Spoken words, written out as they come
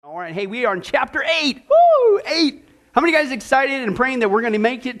right, hey, we are in chapter 8. Woo, 8. How many guys excited and praying that we're going to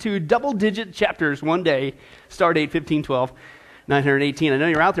make it to double-digit chapters one day? Start 8, 15, 12, 918. I know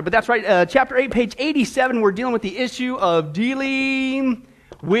you're out there, but that's right. Chapter 8, page 87, we're dealing with the issue of dealing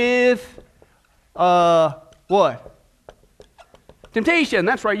with, what? Temptation.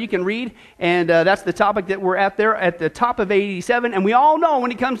 That's right, you can read, and that's the topic that we're at there at the top of 87. And we all know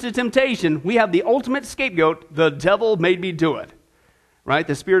when it comes to temptation, we have the ultimate scapegoat, the devil made me do it. Right?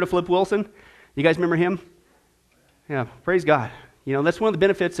 The spirit of Flip Wilson. You guys remember him? Yeah, praise God. You know, that's one of the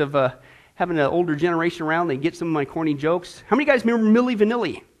benefits of having an older generation around. They get some of my corny jokes. How many guys remember Milli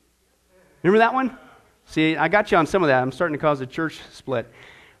Vanilli? Remember that one? See, I got you on some of that. I'm starting to cause a church split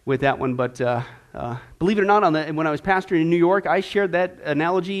with that one, but believe it or not, when I was pastoring in New York, I shared that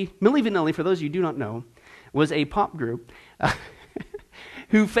analogy. Milli Vanilli, for those of you who do not know, was a pop group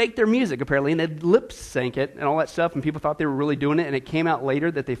who faked their music, apparently, and they lip-sync it and all that stuff, and people thought they were really doing it, and it came out later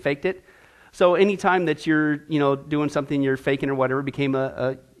that they faked it. So anytime that you're, doing something you're faking or whatever, it became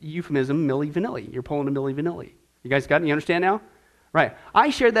a euphemism, Milli Vanilli. You're pulling a Milli Vanilli. You guys got it? You understand now? Right.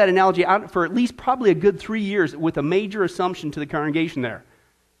 I shared that analogy out for at least probably a good 3 years with a major assumption to the congregation there.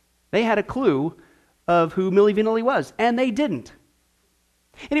 They had a clue of who Milli Vanilli was, and they didn't.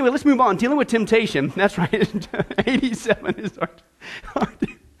 Anyway, let's move on. Dealing with temptation. That's right. 87 is our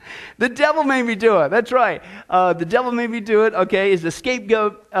the devil made me do it. That's right. The devil made me do it, okay, is the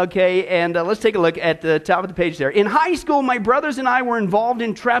scapegoat, okay, and let's take a look at the top of the page there. In high school, my brothers and I were involved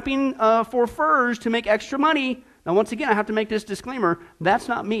in trapping for furs to make extra money. Now, once again, I have to make this disclaimer. That's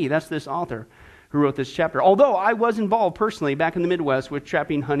not me. That's this author who wrote this chapter. Although I was involved personally back in the Midwest with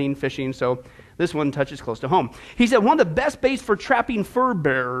trapping, hunting, fishing, so this one touches close to home. He said one of the best baits for trapping fur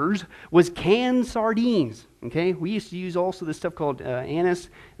bearers was canned sardines. Okay, we used to use also this stuff called anise.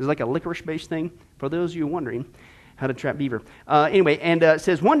 It's like a licorice-based thing, for those of you wondering how to trap beaver. Anyway, and it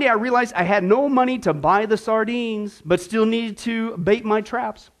says, one day I realized I had no money to buy the sardines, but still needed to bait my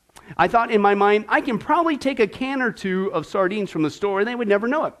traps. I thought in my mind, I can probably take a can or two of sardines from the store and they would never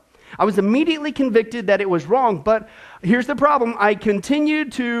know it. I was immediately convicted that it was wrong, but here's the problem. I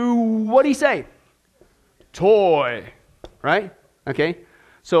continued to, what did he say? Toy, right? Okay.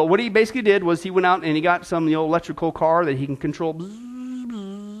 So what he basically did was he went out and he got some electrical car that he can control. Bzz,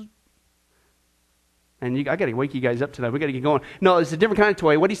 bzz. And I got to wake you guys up tonight. We got to get going. No, it's a different kind of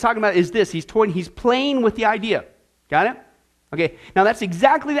toy. What he's talking about is this. He's playing with the idea. Got it? Okay, now that's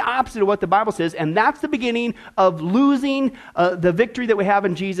exactly the opposite of what the Bible says, and that's the beginning of losing the victory that we have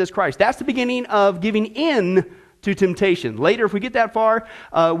in Jesus Christ. That's the beginning of giving in to temptation. Later, if we get that far,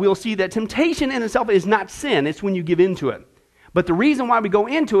 we'll see that temptation in itself is not sin. It's when you give in to it. But the reason why we go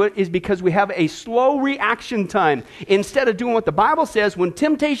into it is because we have a slow reaction time. Instead of doing what the Bible says, when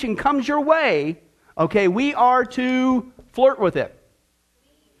temptation comes your way, okay, we are to flirt with it.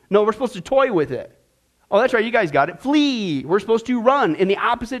 No, we're supposed to toy with it. Oh, that's right, you guys got it. Flee. We're supposed to run in the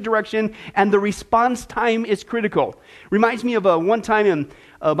opposite direction, and the response time is critical. Reminds me of one time in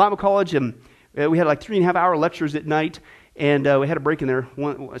Bible college, we had like 3.5-hour lectures at night, and we had a break in there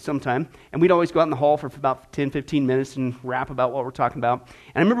sometime, and we'd always go out in the hall for about 10, 15 minutes and rap about what we're talking about.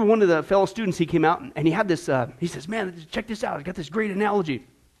 And I remember one of the fellow students, he came out, and he had this, he says, man, check this out. I got this great analogy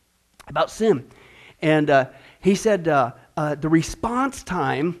about sin. And he said, the response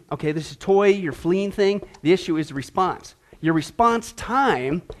time, okay, this is toy, you're fleeing thing. The issue is the response. Your response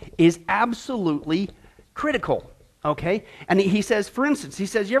time is absolutely critical, okay? And he says, for instance,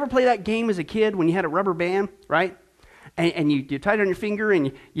 you ever play that game as a kid when you had a rubber band, right? And you tied it on your finger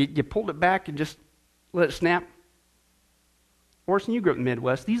and you pulled it back and just let it snap? Orson, you grew up in the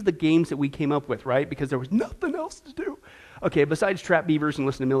Midwest. These are the games that we came up with, right? Because there was nothing else to do. Okay, besides trap beavers and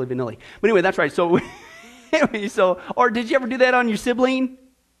listen to Milli Vanilli. But anyway, that's right. So, or did you ever do that on your sibling?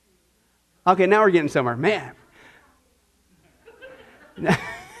 Okay, now we're getting somewhere. Man.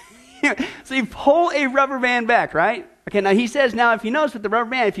 So you pull a rubber band back, right? Okay, now he says, now if you notice with the rubber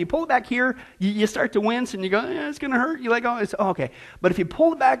band, if you pull it back here, you start to wince and you go, it's going to hurt. You let go. It's okay. But if you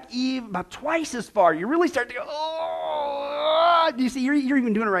pull it back about twice as far, you really start to go, you see, you're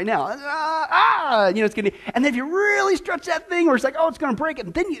even doing it right now. It's going to, and then if you really stretch that thing where it's like, it's going to break it,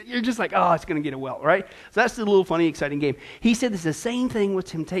 and then you're just like, it's going to get it well, right? So that's the little funny, exciting game. He said it's the same thing with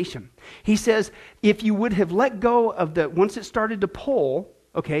temptation. He says, if you would have let go of once it started to pull,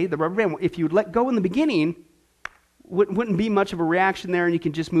 okay, the rubber band, if you would let go in the beginning, wouldn't be much of a reaction there, and you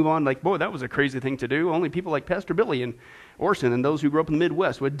can just move on like, boy, that was a crazy thing to do. Only people like Pastor Billy and Orson and those who grew up in the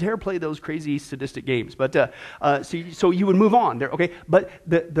Midwest would dare play those crazy sadistic games. But so you would move on there, okay? But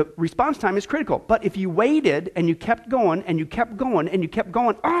the response time is critical. But if you waited and you kept going and you kept going and you kept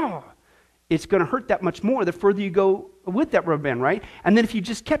going, it's going to hurt that much more the further you go with that rubber band, right? And then if you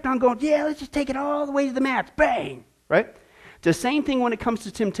just kept on going, yeah, let's just take it all the way to the max, bang, right? It's the same thing when it comes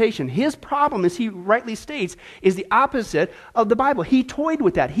to temptation. His problem, as he rightly states, is the opposite of the Bible. He toyed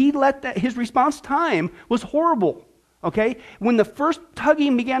with that. He let that, his response time was horrible, okay? When the first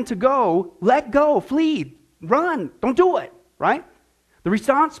tugging began to go, let go, flee, run, don't do it, right? The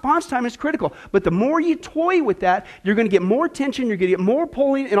response time is critical. But the more you toy with that, you're going to get more tension, you're going to get more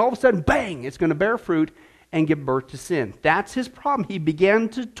pulling, and all of a sudden, bang, it's going to bear fruit and give birth to sin. That's his problem. He began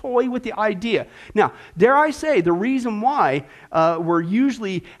to toy with the idea. Now, dare I say, the reason why we're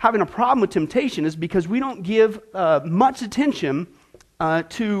usually having a problem with temptation is because we don't give much attention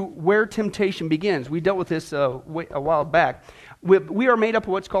to where temptation begins. We dealt with this a while back. We are made up of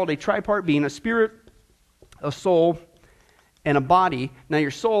what's called a tripart being, a spirit, a soul, and a body. Now,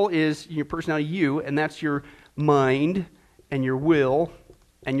 your soul is your personality, you, and that's your mind and your will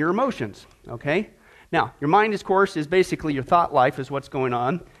and your emotions, okay? Now, your mind, of course, is basically your thought life is what's going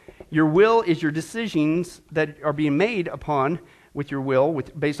on. Your will is your decisions that are being made upon with your will,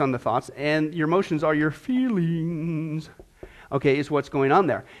 based on the thoughts. And your emotions are your feelings, okay, is what's going on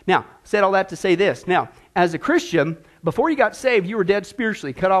there. Now, said all that to say this. Now, as a Christian, before you got saved, you were dead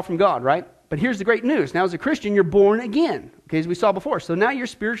spiritually, cut off from God, right? But here's the great news. Now, as a Christian, you're born again, okay, as we saw before. So now you're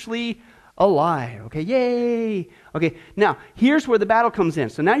spiritually alive. Okay, yay. Okay, now here's where the battle comes in.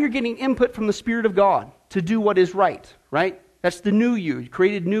 So now you're getting input from the Spirit of God to do what is right, right? That's the new you,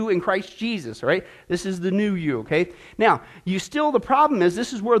 created new in Christ Jesus, right? This is the new you, okay? Now, the problem is,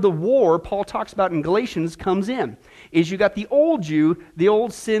 this is where the war Paul talks about in Galatians comes in, is you got the old you, the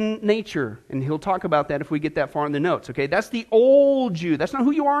old sin nature, and he'll talk about that if we get that far in the notes, okay? That's the old you. That's not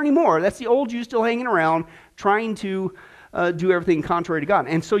who you are anymore. That's the old you still hanging around, trying to do everything contrary to God.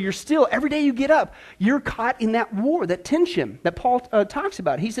 And so you're still, every day you get up, you're caught in that war, that tension that Paul talks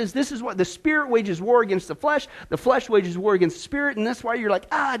about. He says this is what the spirit wages war against the flesh wages war against the spirit, and that's why you're like,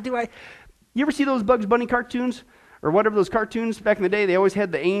 you ever see those Bugs Bunny cartoons? Or whatever those cartoons back in the day, they always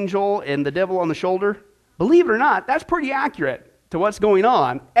had the angel and the devil on the shoulder. Believe it or not, that's pretty accurate to what's going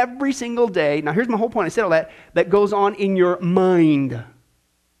on every single day. Now here's my whole point. I said all that goes on in your mind.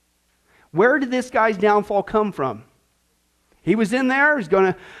 Where did this guy's downfall come from? He was in there, he's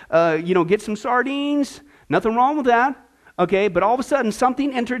going to, get some sardines. Nothing wrong with that. Okay, but all of a sudden,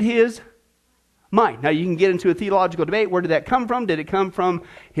 something entered his mind. Now, you can get into a theological debate. Where did that come from? Did it come from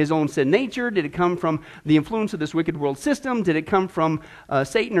his own sin nature? Did it come from the influence of this wicked world system? Did it come from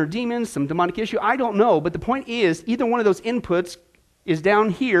Satan or demons, some demonic issue? I don't know, but the point is, either one of those inputs is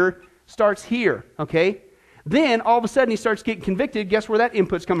down here, starts here, okay? Then, all of a sudden, he starts getting convicted. Guess where that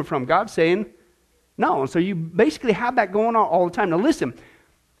input's coming from? God's saying, no. And so you basically have that going on all the time. Now listen,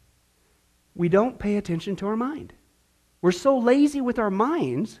 we don't pay attention to our mind. We're so lazy with our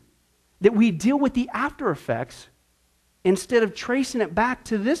minds that we deal with the after effects instead of tracing it back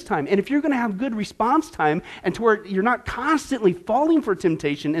to this time. And if you're going to have good response time and to where you're not constantly falling for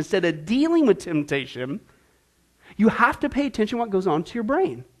temptation instead of dealing with temptation, you have to pay attention to what goes on to your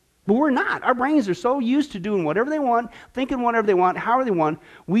brain. But we're not. Our brains are so used to doing whatever they want, thinking whatever they want, however they want,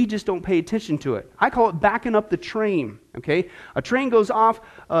 we just don't pay attention to it. I call it backing up the train, okay? A train goes off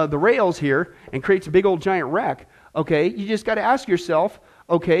the rails here and creates a big old giant wreck, okay? You just got to ask yourself,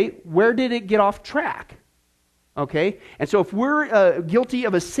 okay, where did it get off track? Okay? And so if we're guilty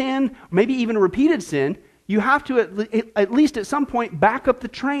of a sin, maybe even a repeated sin, you have to at least at some point back up the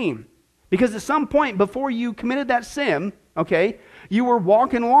train. Because at some point before you committed that sin, okay, you were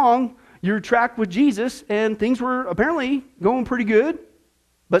walking along your track with Jesus and things were apparently going pretty good.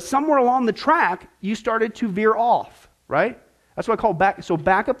 But somewhere along the track, you started to veer off, right? That's what I call back. So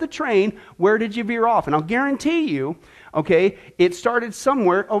back up the train. Where did you veer off? And I'll guarantee you, okay, it started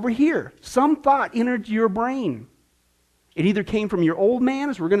somewhere over here. Some thought entered your brain. It either came from your old man,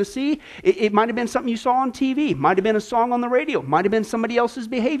 as we're going to see. It might have been something you saw on TV. Might have been a song on the radio. Might have been somebody else's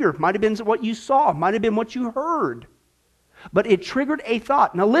behavior. Might have been what you saw. Might have been what you heard. But it triggered a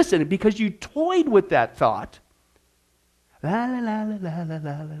thought. Now listen, because you toyed with that thought, la la la la la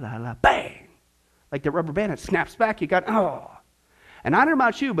la la la la, bang! Like the rubber band, it snaps back. You got, oh. And I don't know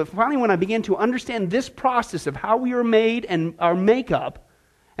about you, but finally when I began to understand this process of how we are made and our makeup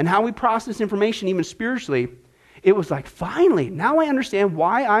and how we process information even spiritually, it was like, finally, now I understand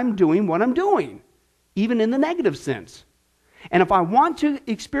why I'm doing what I'm doing, even in the negative sense. And if I want to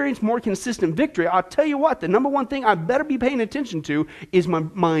experience more consistent victory, I'll tell you what, the number one thing I better be paying attention to is my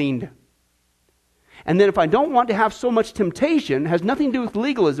mind. And then if I don't want to have so much temptation, has nothing to do with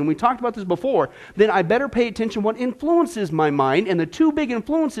legalism, we talked about this before, then I better pay attention to what influences my mind. And the two big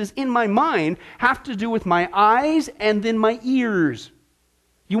influences in my mind have to do with my eyes and then my ears.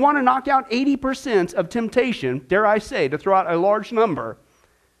 You want to knock out 80% of temptation, dare I say, to throw out a large number,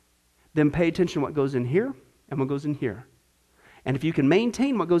 then pay attention to what goes in here and what goes in here. And if you can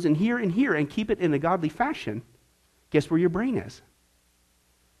maintain what goes in here and keep it in a godly fashion, guess where your brain is?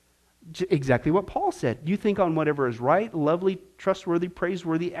 Exactly what Paul said. You think on whatever is right, lovely, trustworthy,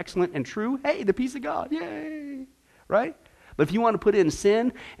 praiseworthy, excellent, and true. Hey, the peace of God. Yay. Right? But if you want to put in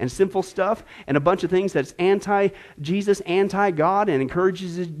sin and sinful stuff and a bunch of things that's anti-Jesus, anti-God, and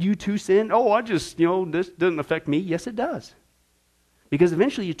encourages you to sin, this doesn't affect me. Yes, it does. Because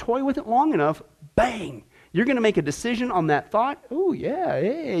eventually you toy with it long enough, bang, you're going to make a decision on that thought. Oh, yeah,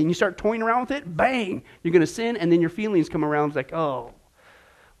 hey, and you start toying around with it, bang, you're going to sin, and then your feelings come around. It's like, oh,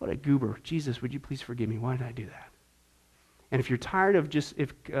 what a goober. Jesus, would you please forgive me? Why did I do that? And if you're tired of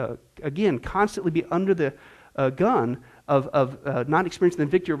again, constantly be under the gun of not experiencing the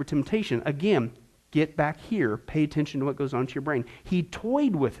victory over temptation, again, get back here. Pay attention to what goes on to your brain. He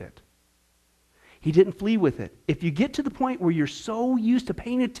toyed with it. He didn't flee with it. If you get to the point where you're so used to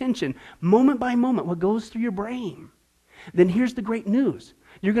paying attention, moment by moment, what goes through your brain, then here's the great news.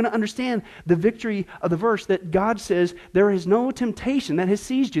 You're going to understand the victory of the verse that God says there is no temptation that has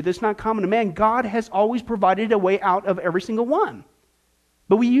seized you that's not common to man. God has always provided a way out of every single one.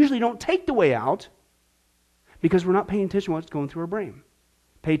 But we usually don't take the way out because we're not paying attention to what's going through our brain.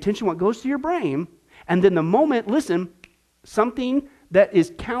 Pay attention to what goes through your brain, and then the moment, listen, something that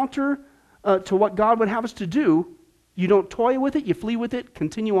is counter to what God would have us to do, you don't toy with it, you flee with it,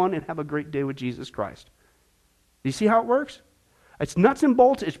 continue on and have a great day with Jesus Christ. Do you see how it works? It's nuts and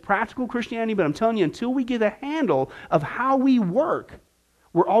bolts, it's practical Christianity, but I'm telling you, until we get a handle of how we work,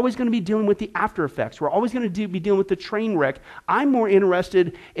 we're always going to be dealing with the after effects. We're always going to be dealing with the train wreck. I'm more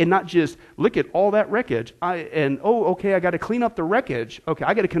interested in not just look at all that wreckage, I got to clean up the wreckage. Okay,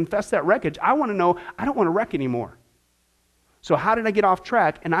 I got to confess that wreckage. I want to know, I don't want to wreck anymore. So how did I get off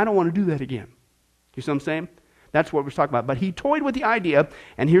track? And I don't want to do that again. You see what I'm saying? That's what we're talking about. But he toyed with the idea,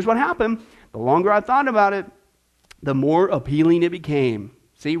 and here's what happened. The longer I thought about it, the more appealing it became.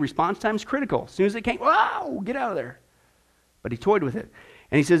 See, response time is critical. As soon as it came, wow, get out of there. But he toyed with it.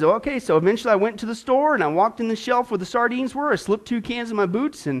 And he says, okay, so eventually I went to the store, and I walked in the shelf where the sardines were. I slipped 2 cans in my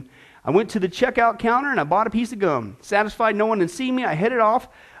boots, and I went to the checkout counter, and I bought a piece of gum. Satisfied no one had seen me, I headed off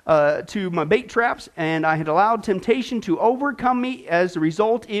to my bait traps, and I had allowed temptation to overcome me. As a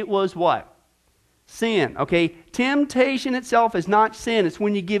result, it was what? Sin. Okay, temptation itself is not sin. It's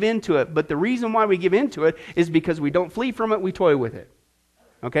when you give into it. But the reason why we give into it is because we don't flee from it, we toy with it.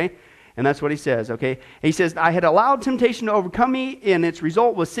 Okay, and that's what he says. Okay, he says, I had allowed temptation to overcome me, and its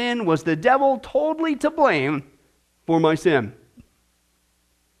result was sin. Was the devil totally to blame for my sin?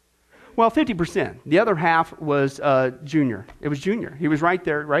 Well, 50%. The other half was Junior. It was Junior. He was right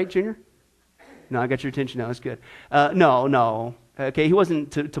there, right, Junior? No, I got your attention now. That's good. No. Okay, he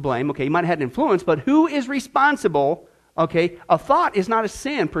wasn't to blame. Okay, he might have had an influence, but who is responsible? Okay, a thought is not a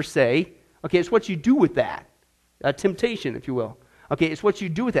sin per se. Okay, it's what you do with that. A temptation, if you will. Okay, it's what you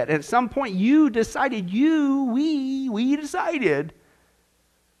do with that. And at some point, we decided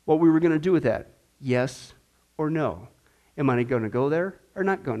what we were going to do with that. Yes or no. Am I going to go there or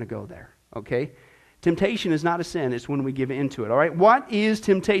not going to go there? Okay? Temptation is not a sin. It's when we give into it. All right? What is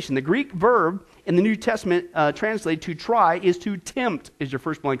temptation? The Greek verb in the New Testament translated to try is to tempt, is your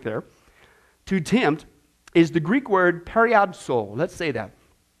first blank there. To tempt is the Greek word periadzo. Let's say that.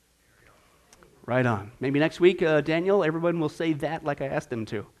 Right on. Maybe next week, Daniel, everyone will say that like I asked them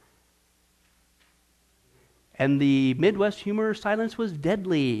to. And the Midwest humor silence was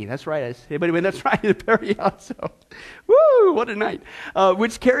deadly. That's right. Anybody, that's right. The periadzo. Woo! What a night.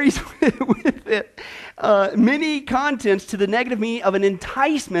 Which carries with it many contents to the negative meaning of an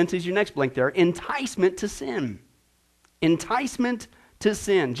enticement, is your next blank there. Enticement to sin. Enticement to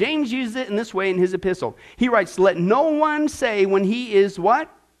sin. James uses it in this way in his epistle. He writes, let no one say when he is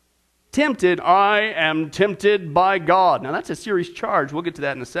what? Tempted, I am tempted by God. Now that's a serious charge. We'll get to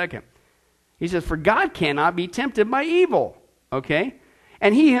that in a second. He says, for God cannot be tempted by evil, okay?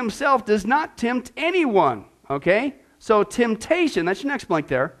 And he himself does not tempt anyone, okay? So temptation, that's your next blank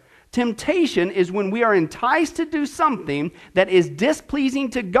there. Temptation is when we are enticed to do something that is displeasing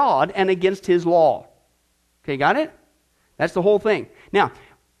to God and against his law. Okay, got it? That's the whole thing. Now,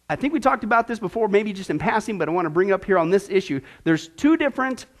 I think we talked about this before, maybe just in passing, but I want to bring up here on this issue. There's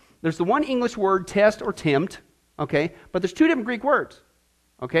the one English word, test or tempt, okay? But there's 2 different Greek words.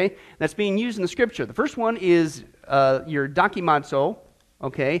 Okay, that's being used in the scripture. The first one is your dokimazo,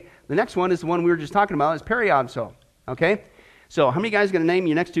 okay? The next one is the one we were just talking about, is periadzo, okay? So how many guys are going to name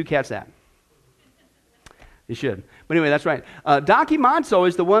your next 2 cats that? You should. But anyway, that's right. Dokimazo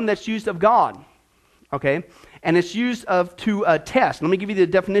is the one that's used of God, okay? And it's used to test. Let me give you the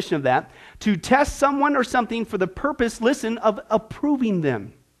definition of that. To test someone or something for the purpose, listen, of approving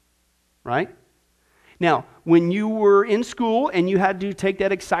them. Right? Now, when you were in school and you had to take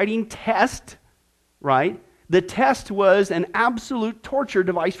that exciting test, right? The test was an absolute torture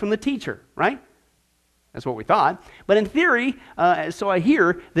device from the teacher, right? That's what we thought. But in theory, so I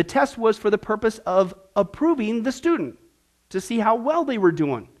hear, the test was for the purpose of approving the student, to see how well they were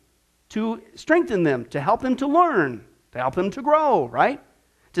doing, to strengthen them, to help them to learn, to help them to grow, right?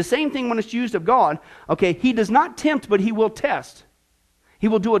 It's the same thing when it's used of God. Okay, he does not tempt, but he will test. He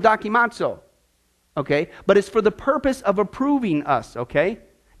will do a dokimazo, okay? But it's for the purpose of approving us, okay?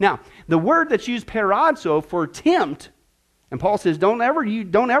 Now, the word that's used perazzo for tempt, and Paul says, don't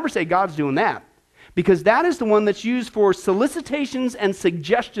ever say God's doing that. Because that is the one that's used for solicitations and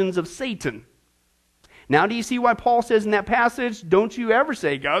suggestions of Satan. Now, do you see why Paul says in that passage, don't you ever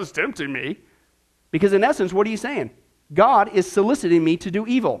say God's tempting me? Because in essence, what are you saying? God is soliciting me to do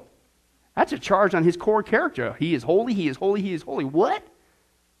evil. That's a charge on his core character. He is holy, he is holy, he is holy. What?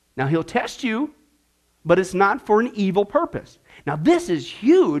 Now, he'll test you, but it's not for an evil purpose. Now, this is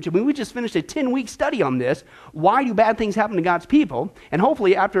huge. I mean, we just finished a 10-week study on this. Why do bad things happen to God's people? And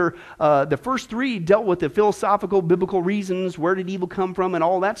hopefully after the first 3 dealt with the philosophical, biblical reasons, where did evil come from, and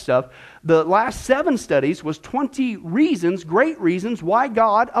all that stuff, the last 7 studies was 20 reasons, great reasons, why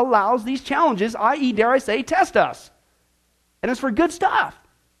God allows these challenges, i.e., dare I say, test us. And it's for good stuff.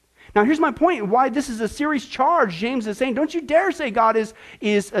 Now, here's my point, why this is a serious charge. James is saying, don't you dare say God is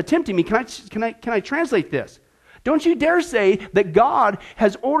tempting me. Can I translate this? Don't you dare say that God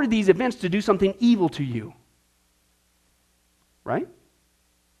has ordered these events to do something evil to you. Right?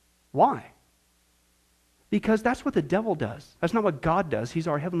 Why? Because that's what the devil does. That's not what God does. He's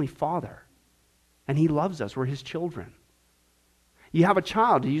our Heavenly Father. And He loves us. We're His children. You have a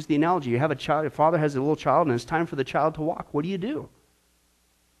child, to use the analogy, you have a child, a father has a little child, and it's time for the child to walk. What do?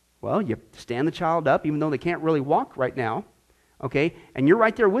 Well, you stand the child up, even though they can't really walk right now. Okay, and you're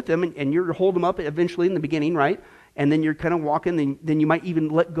right there with them, and you're hold them up eventually in the beginning, right? And then you're kind of walking, then you might even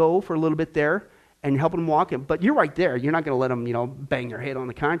let go for a little bit there and help them walk. But you're right there. You're not going to let them, bang their head on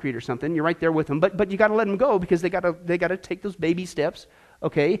the concrete or something. You're right there with them. But you got to let them go because they got to take those baby steps,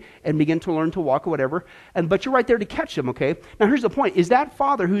 okay, and begin to learn to walk or whatever. But you're right there to catch them, okay? Now here's the point: is that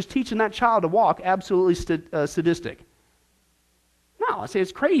father who's teaching that child to walk absolutely sadistic? No, I say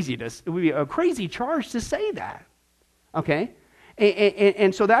it's crazy. It would be a crazy charge to say that, okay?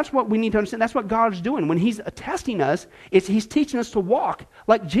 And so that's what we need to understand. That's what God's doing. When He's testing us, He's teaching us to walk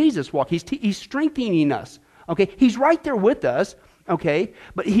like Jesus walked. He's strengthening us. Okay, He's right there with us. Okay,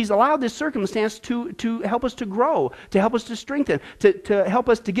 but He's allowed this circumstance to help us to grow, to help us to strengthen, to help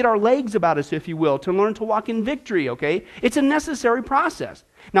us to get our legs about us, if you will, to learn to walk in victory. Okay, it's a necessary process.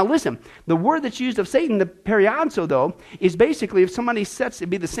 Now listen, the word that's used of Satan, the periadzo, though, is basically if somebody it'd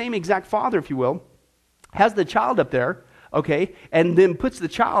be the same exact father, if you will, has the child up there. Okay, and then puts the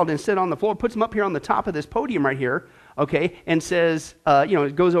child and sit on the floor, puts him up here on the top of this podium right here, okay, and says,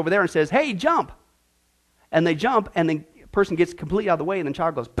 it goes over there and says, hey, jump. And they jump, and the person gets completely out of the way, and the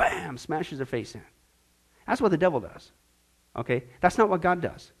child goes, bam, smashes their face in. That's what the devil does, okay? That's not what God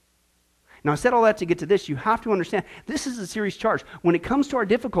does. Now, I said all that to get to this. You have to understand, this is a serious charge. When it comes to our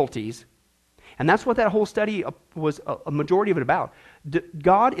difficulties, and that's what that whole study was a majority of it about,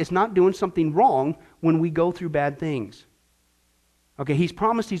 God is not doing something wrong when we go through bad things. Okay, He's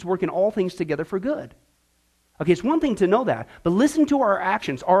promised He's working all things together for good. Okay, it's one thing to know that, but listen to our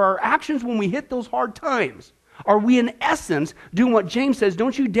actions. Are our actions when we hit those hard times, are we in essence doing what James says,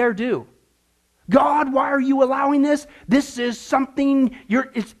 don't you dare do? God, why are you allowing this? This is something,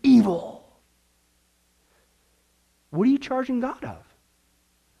 it's evil. What are you charging God of?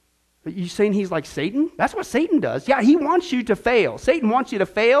 Are you saying He's like Satan? That's what Satan does. Yeah, he wants you to fail. Satan wants you to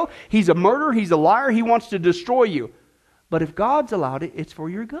fail. He's a murderer. He's a liar. He wants to destroy you. But if God's allowed it, it's for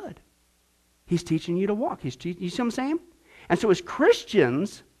your good. He's teaching you to walk. You see what I'm saying? And so as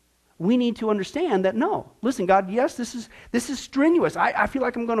Christians, we need to understand that, no, listen, God, yes, this is strenuous. I feel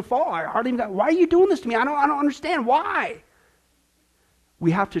like I'm going to fall. I hardly even got, why are you doing this to me? I don't understand. Why?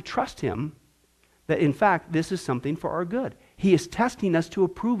 We have to trust Him that, in fact, this is something for our good. He is testing us to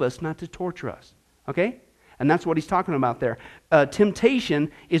approve us, not to torture us. Okay? And that's what he's talking about there. Temptation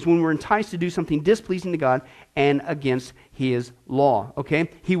is when we're enticed to do something displeasing to God and against His law.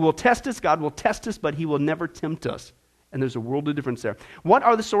 Okay? He will test us. God will test us, but He will never tempt us. And there's a world of difference there. What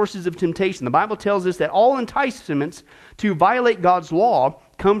are the sources of temptation? The Bible tells us that all enticements to violate God's law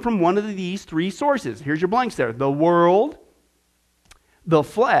come from one of these 3 sources. Here's your blanks there. The world, the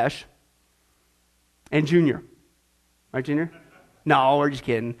flesh, and Junior. Right, Junior? No, we're just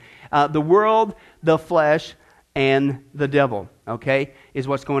kidding. The world, the flesh, and the devil, okay, is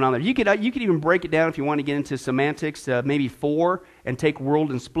what's going on there. You could even break it down if you want to get into semantics, maybe 4, and take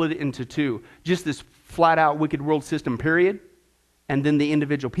world and split it into 2. Just this flat-out wicked world system, period, and then the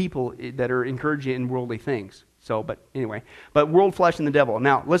individual people that are encouraging in worldly things. So, but anyway, but world, flesh, and the devil.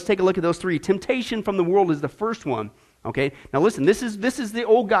 Now, let's take a look at those 3. Temptation from the world is the first one, okay? Now, listen, this is the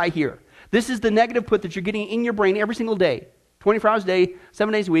old guy here. This is the negative put that you're getting in your brain every single day, 24 hours a day,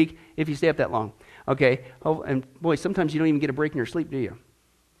 7 days a week, if you stay up that long. Okay, oh, and boy, sometimes you don't even get a break in your sleep, do you?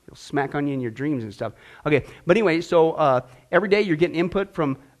 It'll smack on you in your dreams and stuff. Okay, but anyway, so every day you're getting input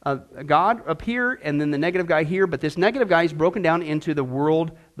from God up here, and then the negative guy here, but this negative guy is broken down into the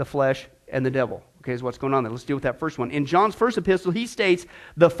world, the flesh, and the devil. Okay, is what's going on there. Let's deal with that first one. In John's first epistle, he states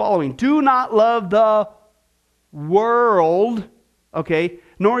the following: do not love the world, okay,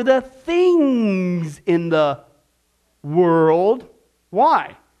 nor the things in the world.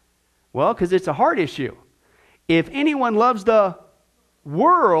 Why? Well, because it's a heart issue. If anyone loves the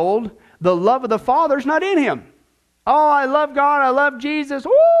world, the love of the Father's not in him. Oh, I love God, I love Jesus.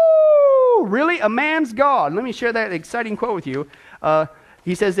 Woo! Really? A man's God. Let me share that exciting quote with you.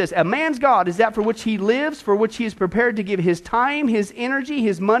 He says this: a man's God is that for which he lives, for which he is prepared to give his time, his energy,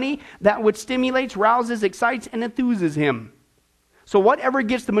 his money, that which stimulates, rouses, excites, and enthuses him. So whatever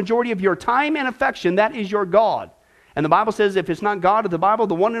gets the majority of your time and affection, that is your God. And the Bible says if it's not God of the Bible,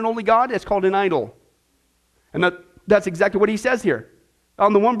 the one and only God, it's called an idol. And that's exactly what he says here.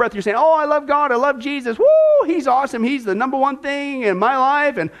 On the one breath, you're saying, oh, I love God, I love Jesus. Woo, he's awesome. He's the number one thing in my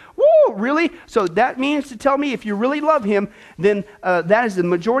life. And woo, really? So that means to tell me if you really love him, then that is the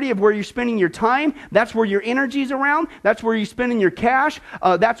majority of where you're spending your time. That's where your energy's around. That's where you're spending your cash.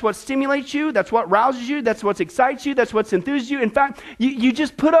 That's what stimulates you. That's what rouses you. That's what excites you. That's what enthuses you. In fact, you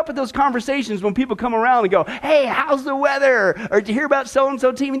just put up with those conversations when people come around and go, hey, how's the weather? Or did you hear about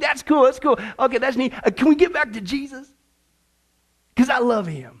so-and-so team? That's cool. That's cool. Okay, that's neat. Can we get back to Jesus? Because I love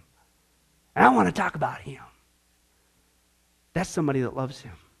him. And I want to talk about him. That's somebody that loves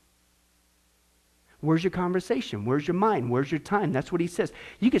him. Where's your conversation? Where's your mind? Where's your time? That's what he says.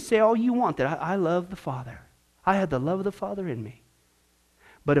 You can say all you want that I love the Father. I have the love of the Father in me.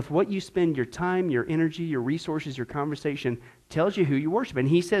 But if what you spend your time, your energy, your resources, your conversation tells you who you worship. And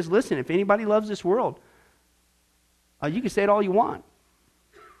he says, listen, if anybody loves this world, you can say it all you want.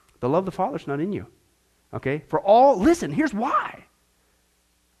 The love of the Father's not in you. Okay? Listen, here's why.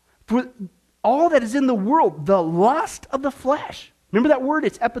 For all that is in the world, the lust of the flesh. Remember that word?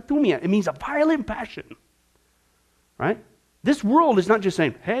 It's epithumia. It means a violent passion. Right? This world is not just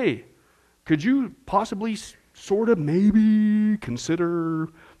saying, hey, could you possibly sort of maybe consider,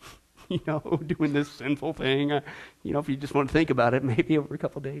 doing this sinful thing? If you just want to think about it, maybe over a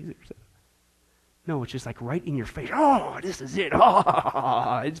couple of days or so. No, it's just like right in your face. Oh, this is it.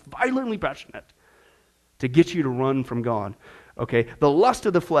 Oh, it's violently passionate to get you to run from God. Okay, the lust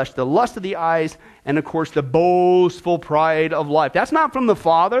of the flesh, the lust of the eyes, and of course the boastful pride of life. That's not from the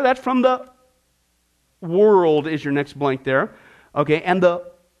Father, that's from the world is your next blank there. Okay, and the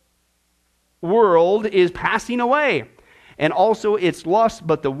world is passing away, and also its lust,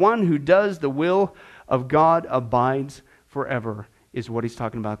 but the one who does the will of God abides forever, is what he's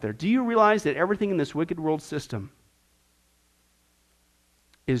talking about there. Do you realize that everything in this wicked world system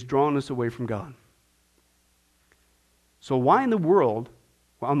is drawing us away from God? So why in the world,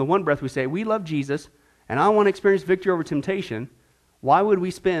 on the one breath we say, we love Jesus, and I want to experience victory over temptation, why would we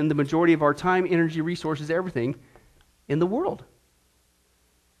spend the majority of our time, energy, resources, everything in the world?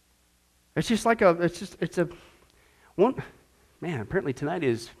 It's just like apparently tonight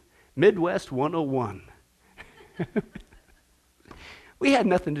is Midwest 101. We had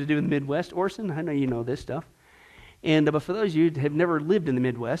nothing to do in the Midwest, Orson. I know you know this stuff. But for those of you who have never lived in the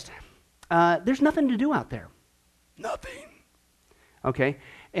Midwest, there's nothing to do out there. Nothing. Okay?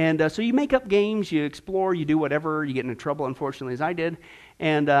 And so you make up games, you explore, you do whatever, you get into trouble, unfortunately, as I did.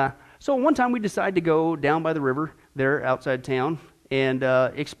 And so one time we decided to go down by the river there outside town and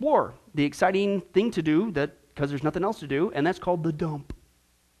explore the exciting thing to do because there's nothing else to do, and that's called the dump.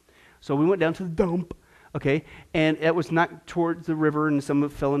 So we went down to the dump, okay? And it was not towards the river, and some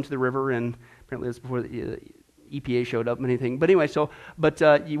fell into the river, and apparently it was before the EPA showed up and anything. But anyway,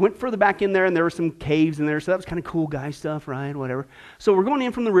 you went further back in there, and there were some caves in there, so that was kind of cool guy stuff, right? Whatever. So we're going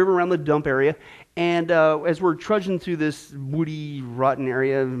in from the river around the dump area, and as we're trudging through this woody, rotten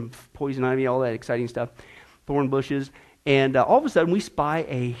area, poison ivy, all that exciting stuff, thorn bushes, and all of a sudden we spy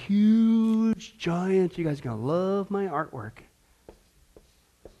a huge, giant, you guys are going to love my artwork.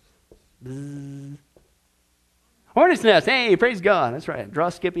 Bzzz. Hornet's Nest. Hey, praise God. That's right. Draw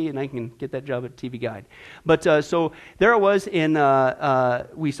Skippy, and I can get that job at TV Guide. But so there it was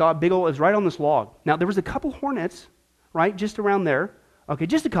we saw a big old, it was right on this log. Now, there was a couple hornets, right, just around there. Okay,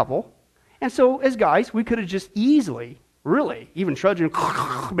 just a couple. And so as guys, we could have just easily, really, even trudging,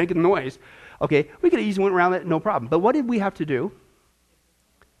 making noise. Okay, we could have easily went around it, no problem. But what did we have to do?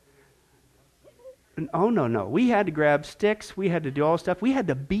 Oh, no. We had to grab sticks. We had to do all this stuff. We had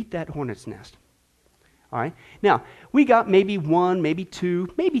to beat that hornet's nest. All right. Now, we got maybe 1, maybe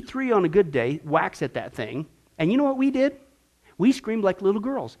 2, maybe 3 on a good day, whacks at that thing. And you know what we did? We screamed like little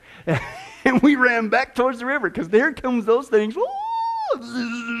girls. And we ran back towards the river because there comes those things.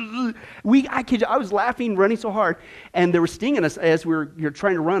 I was laughing, running so hard, and they were stinging us as you're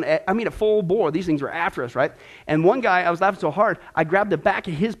trying to run. I mean, a full bore. These things were after us, right? And one guy, I was laughing so hard, I grabbed the back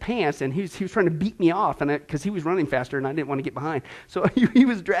of his pants, and he was trying to beat me off, and because he was running faster, and I didn't want to get behind. So he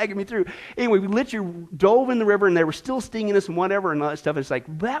was dragging me through. Anyway, we literally dove in the river, and they were still stinging us and whatever and all that stuff. It's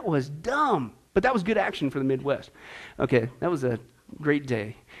like, that was dumb. But that was good action for the Midwest. Okay, that was a great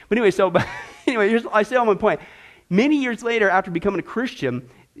day. But anyway, I say all my point. Many years later, after becoming a Christian,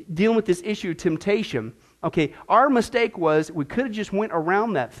 dealing with this issue of temptation, okay, our mistake was we could have just went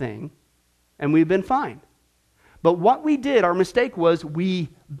around that thing and we'd been fine. But what we did, our mistake was we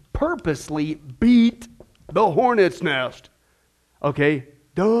purposely beat the hornet's nest. Okay,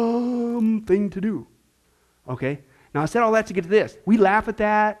 dumb thing to do. Okay, now I said all that to get to this. We laugh at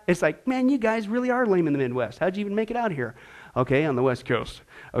that. It's like, man, you guys really are lame in the Midwest. How'd you even make it out here? Okay, on the West Coast,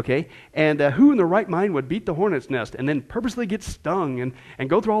 okay? And who in their right mind would beat the hornet's nest and then purposely get stung and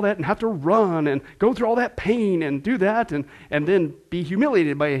go through all that and have to run and go through all that pain and do that and then be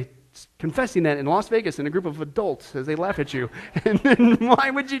humiliated by confessing that in Las Vegas in a group of adults as they laugh at you? And then why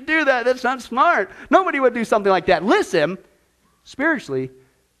would you do that? That's not smart. Nobody would do something like that. Listen, spiritually,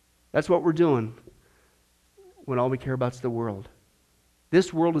 that's what we're doing when all we care about is the world.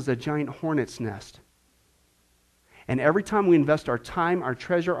 This world is a giant hornet's nest. And every time we invest our time, our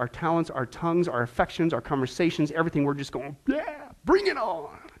treasure, our talents, our tongues, our affections, our conversations, everything, we're just going, yeah, bring it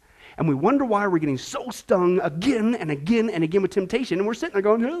on. And we wonder why we're getting so stung again and again and again with temptation. And we're sitting there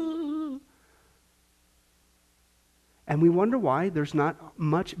going, ah. And we wonder why there's not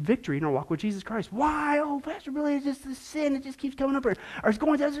much victory in our walk with Jesus Christ. Why? Oh, Pastor Billy, it's just the sin. It just keeps coming up. Or it's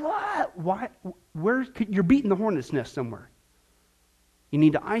going down. Why? You're beating the hornet's nest somewhere. You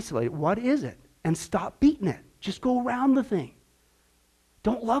need to isolate it. What is it? And stop beating it. Just go around the thing.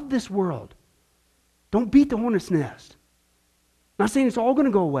 Don't love this world. Don't beat the hornet's nest. Not saying it's all going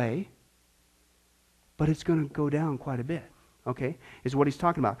to go away, but it's going to go down quite a bit, okay, is what he's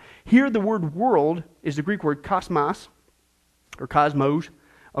talking about. Here, the word world is the Greek word kosmos, or cosmos,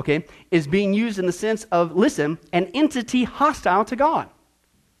 okay, is being used in the sense of, listen, an entity hostile to God.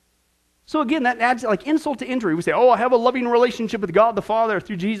 So again, that adds like insult to injury. We say, oh, I have a loving relationship with God the Father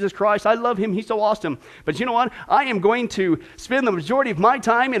through Jesus Christ. I love him. He's so awesome. But you know what? I am going to spend the majority of my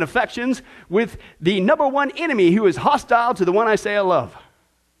time and affections with the number one enemy who is hostile to the one I say I love.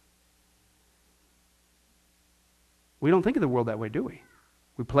 We don't think of the world that way, do we?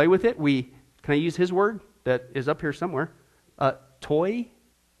 We play with it. Can I use his word that is up here somewhere? Toy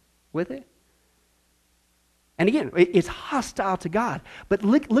with it. And again, it's hostile to God. But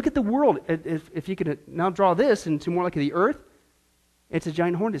look at the world. If you could now draw this into more like the earth, it's a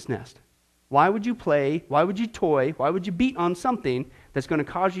giant hornet's nest. Why would you play? Why would you toy? Why would you beat on something that's going to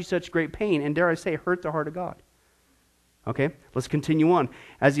cause you such great pain and, dare I say, hurt the heart of God? Okay, let's continue on.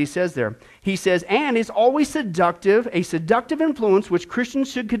 As he says there, he says, and is always seductive, a seductive influence which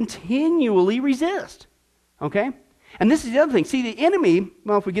Christians should continually resist. Okay? And this is the other thing. See, the enemy,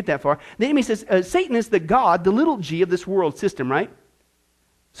 well, if we get that far, the enemy says Satan is the God, the little g of this world system, right?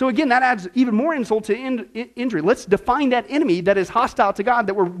 So again, that adds even more insult to injury. Let's define that enemy that is hostile to God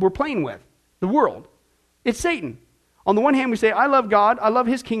that we're playing with, the world. It's Satan. On the one hand, we say, I love God, I love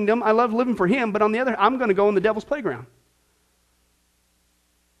his kingdom, I love living for him, but on the other, I'm going to go in the devil's playground.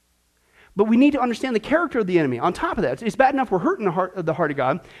 But we need to understand the character of the enemy. On top of that, it's bad enough we're hurting the heart of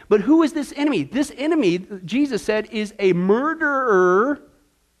God, but who is this enemy? This enemy, Jesus said, is a murderer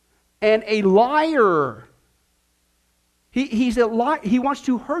and a liar. He's a liar. He wants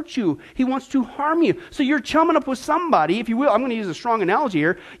to hurt you. He wants to harm you. So you're chumming up with somebody, if you will. I'm going to use a strong analogy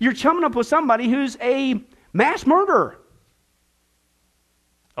here. You're chumming up with somebody who's a mass murderer.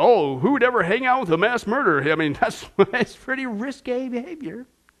 Oh, who would ever hang out with a mass murderer? I mean, that's pretty risque behavior.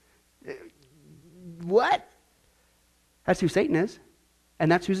 What? That's who Satan is.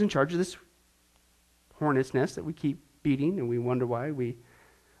 And that's who's in charge of this hornet's nest that we keep beating and we wonder why we,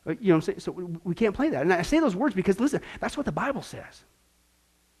 you know what I'm saying? So we can't play that. And I say those words because, listen, that's what the Bible says.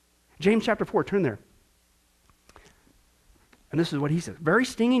 James chapter 4, turn there. And this is what he says. Very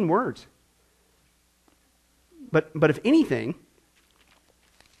stinging words. But if anything,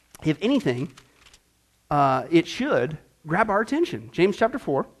 it should grab our attention. James chapter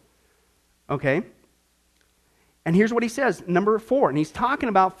 4. Okay. And here's what he says, number 4. And he's talking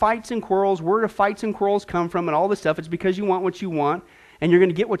about fights and quarrels. Where do fights and quarrels come from and all this stuff? It's because you want what you want, and you're going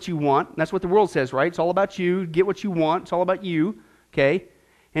to get what you want. That's what the world says, right? It's all about you. Get what you want. It's all about you. Okay?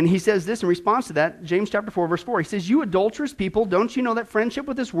 And he says this in response to that, James chapter 4, verse 4. He says, you adulterous people, don't you know that friendship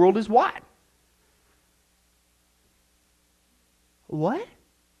with this world is what? What?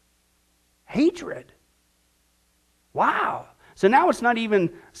 Hatred. Wow. So now it's not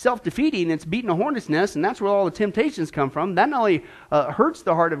even self-defeating, it's beating a hornet's nest, and that's where all the temptations come from. That not only hurts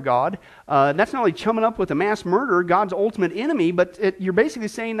the heart of God, that's not only chumming up with a mass murderer, God's ultimate enemy, but you're basically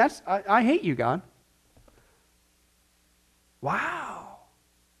saying, I hate you, God. Wow.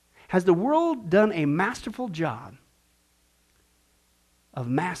 Has the world done a masterful job of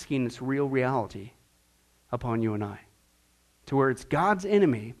masking its real reality upon you and I? To where it's God's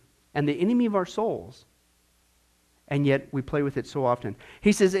enemy and the enemy of our souls, and yet we play with it so often.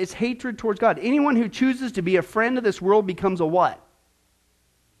 He says it's hatred towards God. Anyone who chooses to be a friend of this world becomes a what?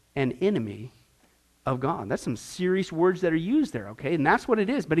 An enemy of God. That's some serious words that are used there, okay? And that's what it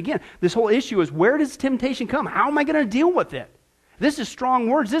is. But again, this whole issue is, where does temptation come? How am I going to deal with it? This is strong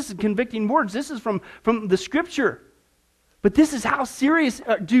words. This is convicting words. This is from the Scripture. But this is how serious.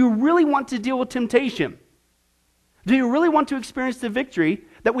 Do you really want to deal with temptation? Do you really want to experience the victory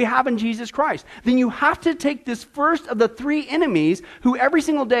that we have in Jesus Christ? Then you have to take this first of the 3 enemies who every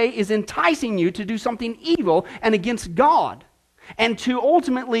single day is enticing you to do something evil and against God, and to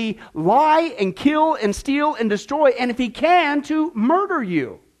ultimately lie and kill and steal and destroy, and if he can, to murder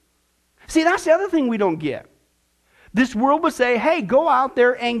you. See, that's the other thing we don't get. This world would say, hey, go out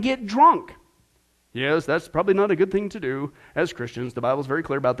there and get drunk. Yes, that's probably not a good thing to do as Christians. The Bible's very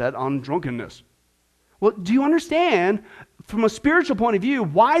clear about that on drunkenness. Well, do you understand, from a spiritual point of view,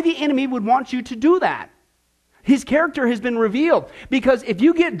 why the enemy would want you to do that? His character has been revealed. Because if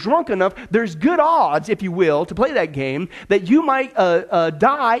you get drunk enough, there's good odds, if you will, to play that game, that you might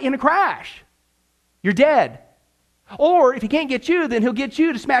die in a crash. You're dead. Or if he can't get you, then he'll get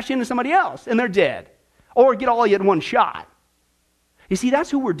you to smash into somebody else, and they're dead. Or get all of you in one shot. You see, that's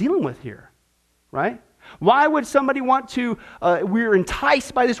who we're dealing with here, right? Why would somebody want to, we're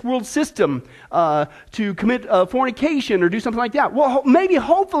enticed by this world system to commit fornication or do something like that? Well, maybe,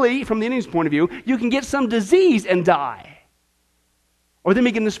 hopefully, from the enemy's point of view, you can get some disease and die. Or then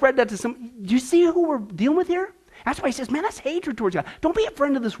we can spread that to some. Do you see who we're dealing with here? That's why he says, man, that's hatred towards God. Don't be a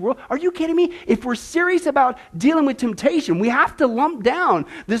friend of this world. Are you kidding me? If we're serious about dealing with temptation, we have to lump down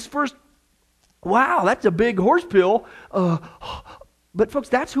this first, wow, that's a big horse pill. But folks,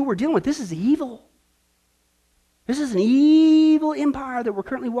 that's who we're dealing with. This is evil. This is an evil empire that we're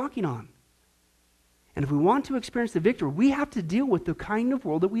currently walking on. And if we want to experience the victory, we have to deal with the kind of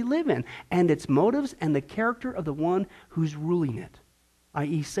world that we live in, and its motives and the character of the one who's ruling it,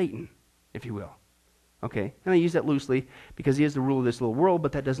 i.e. Satan, if you will. Okay, and I use that loosely because he is the ruler of this little world,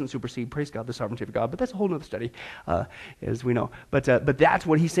 but that doesn't supersede, praise God, the sovereignty of God. But that's a whole other study, as we know. But that's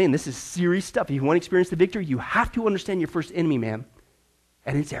what he's saying. This is serious stuff. If you want to experience the victory, you have to understand your first enemy, man.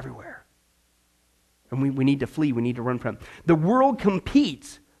 And it's everywhere. And we need to flee. We need to run from it. The world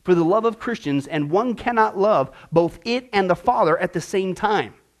competes for the love of Christians, and one cannot love both it and the Father at the same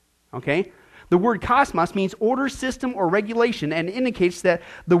time. Okay? The word cosmos means order, system, or regulation, and indicates that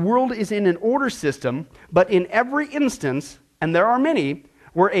the world is in an order system, but in every instance, and there are many,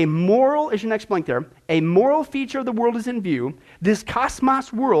 where a moral, is your next blank there, a moral feature of the world is in view, this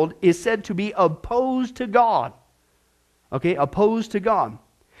cosmos world is said to be opposed to God. Okay? Opposed to God.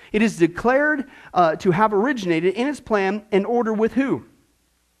 It is declared to have originated in its plan in order with who?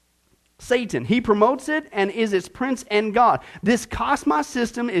 Satan. He promotes it and is its prince and God. This cosmos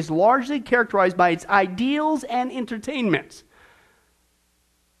system is largely characterized by its ideals and entertainments.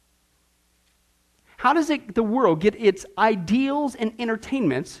 How does the world get its ideals and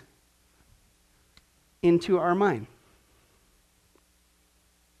entertainments into our mind?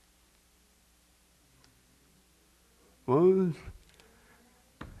 Well,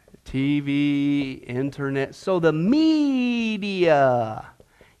 TV, internet, so the media.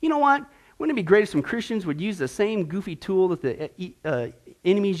 You know what? Wouldn't it be great if some Christians would use the same goofy tool that the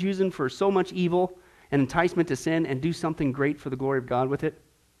enemy's using for so much evil and enticement to sin and do something great for the glory of God with it?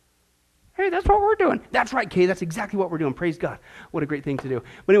 Hey, that's what we're doing. That's right, Kay. That's exactly what we're doing. Praise God. What a great thing to do.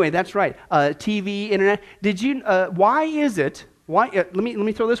 But anyway, that's right. TV, internet. Did you? Why is it? Why? Let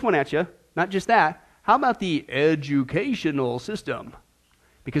me throw this one at you. Not just that. How about the educational system?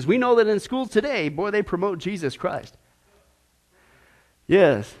 Because we know that in schools today, boy, they promote Jesus Christ.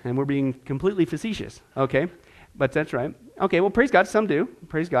 Yes, and we're being completely facetious, okay? But that's right. Okay, well, praise God. Some do.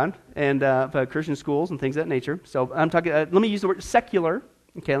 Praise God. And Christian schools and things of that nature. So I'm talking, let me use the word secular.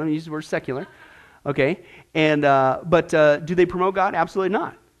 Okay, let me use the word secular. Okay, and but do they promote God? Absolutely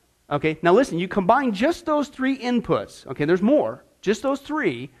not. Okay, now listen, you combine just those three inputs. Okay, there's more. Just those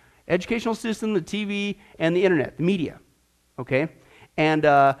three, educational system, the TV, and the internet, the media. Okay, and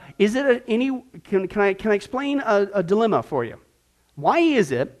is it can I explain a dilemma for you? Why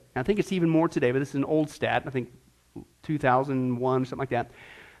is it, I think it's even more today, but this is an old stat, I think 2001, something like that,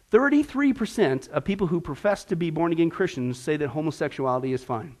 33% of people who profess to be born-again Christians say that homosexuality is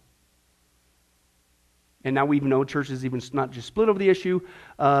fine. And now we even know churches even not just split over the issue,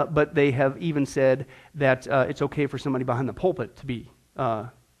 but they have even said that it's okay for somebody behind the pulpit to be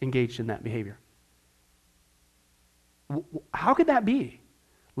engaged in that behavior. How could that be?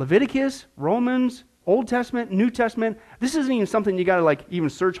 Leviticus, Romans, Old Testament, New Testament, this isn't even something you got to like even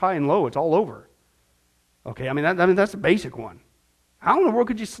search high and low. It's all over. Okay, I mean that's a basic one. How in the world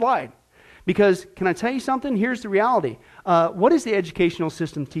could you slide? Because can I tell you something? Here's the reality. What is the educational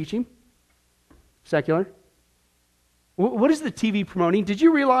system teaching? Secular. What is the TV promoting? Did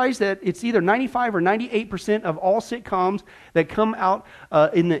you realize that it's either 95 or 98% of all sitcoms that come out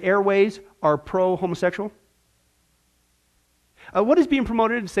in the airways are pro-homosexual? What is being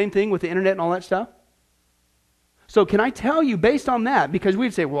promoted? The same thing with the internet and all that stuff. So can I tell you based on that, because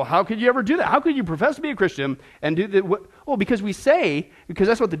we'd say, well, how could you ever do that? How could you profess to be a Christian and do that? Well, because we say, because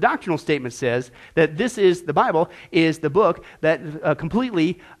that's what the doctrinal statement says, that this is, the Bible is the book that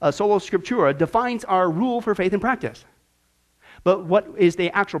completely, sola scriptura, defines our rule for faith and practice. But what is the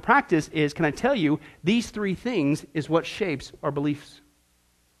actual practice is, can I tell you, these three things is what shapes our beliefs.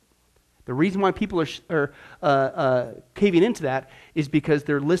 The reason why people are caving into that is because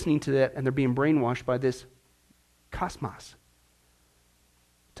they're listening to that and they're being brainwashed by this cosmos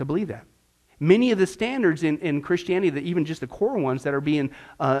to believe that. Many of the standards in Christianity, that even just the core ones that are being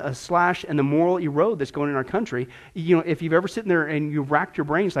slashed and the moral erode that's going in our country, you know, if you've ever sitting there and you've racked your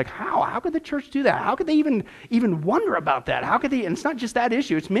brains like, how could the church do that? How could they even wonder about that? How could they? And it's not just that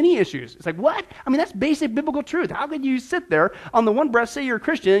issue, it's many issues. It's like, what? I mean, that's basic biblical truth. How could you sit there on the one breath say you're a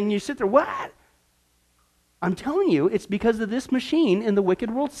Christian and you sit there, what? I'm telling you, it's because of this machine in the wicked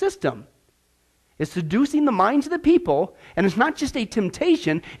world system. It's seducing the minds of the people, and it's not just a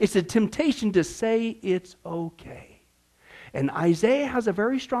temptation, it's a temptation to say it's okay. And Isaiah has a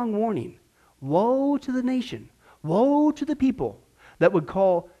very strong warning. Woe to the nation, woe to the people that would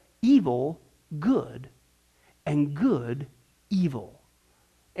call evil good and good evil,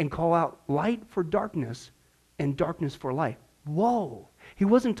 and call out light for darkness and darkness for light. Woe. He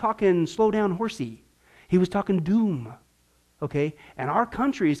wasn't talking slow down horsey. He was talking doom. Okay? And our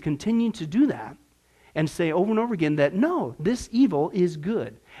country is continuing to do that and say over and over again that no, this evil is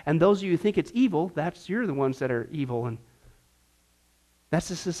good. And those of you who think it's evil, you're the ones that are evil. And that's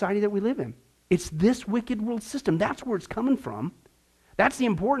the society that we live in. It's this wicked world system. That's where it's coming from. That's the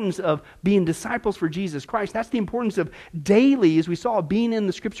importance of being disciples for Jesus Christ. That's the importance of daily, as we saw, being in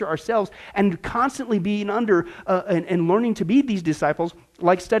the Scripture ourselves and constantly being under and learning to be these disciples,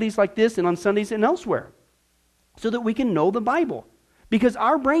 like studies like this and on Sundays and elsewhere, so that we can know the Bible. Because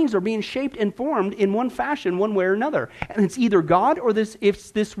our brains are being shaped and formed in one fashion, one way or another. And it's either God or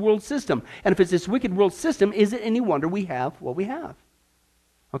it's this world system. And if it's this wicked world system, is it any wonder we have what we have?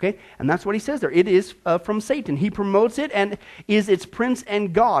 Okay? And that's what he says there. It is from Satan. He promotes it and is its prince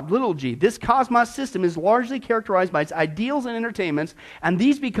and god, little g. This cosmos system is largely characterized by its ideals and entertainments, and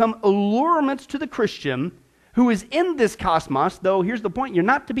these become allurements to the Christian who is in this cosmos, though here's the point, you're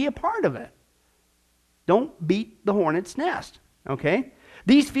not to be a part of it. Don't beat the hornet's nest. Okay?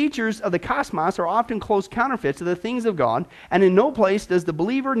 These features of the cosmos are often close counterfeits of the things of God, and in no place does the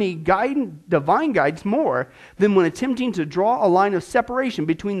believer need divine guidance more than when attempting to draw a line of separation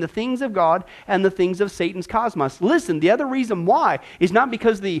between the things of God and the things of Satan's cosmos. Listen, the other reason why is not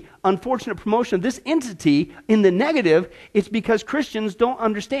because the unfortunate promotion of this entity in the negative, it's because Christians don't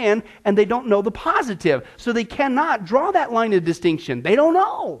understand and they don't know the positive. So they cannot draw that line of distinction. They don't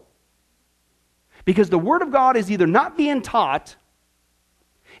know. Because the Word of God is either not being taught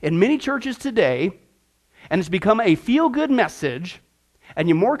in many churches today, and it's become a feel-good message, and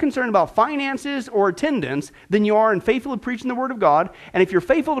you're more concerned about finances or attendance than you are in faithfully preaching the Word of God. And if you're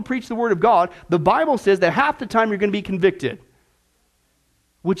faithful to preach the Word of God, the Bible says that half the time you're going to be convicted,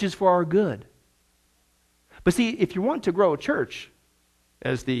 which is for our good. But see, if you want to grow a church,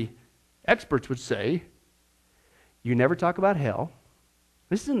 as the experts would say, you never talk about hell.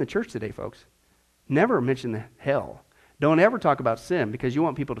 This is in the church today, folks. Never mention the hell. Don't ever talk about sin because you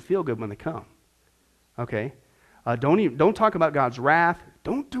want people to feel good when they come. Okay? Don't talk about God's wrath.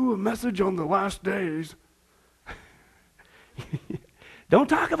 Don't do a message on the last days. Don't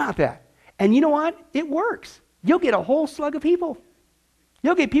talk about that. And you know what? It works. You'll get a whole slug of people.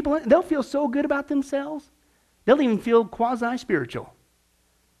 You'll get people, they'll feel so good about themselves. They'll even feel quasi-spiritual.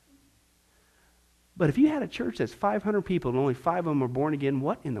 But if you had a church that's 500 people and only 5 of them are born again,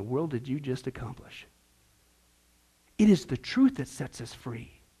 what in the world did you just accomplish? It is the truth that sets us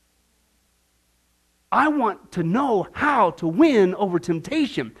free. I want to know how to win over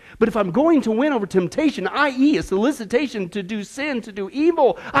temptation. But if I'm going to win over temptation, i.e. a solicitation to do sin, to do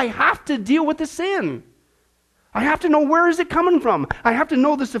evil, I have to deal with the sin. I have to know where is it coming from. I have to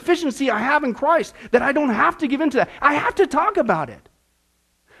know the sufficiency I have in Christ, that I don't have to give in to that. I have to talk about it.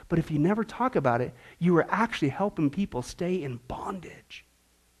 But if you never talk about it, you are actually helping people stay in bondage.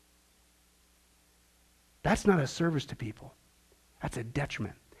 That's not a service to people. That's a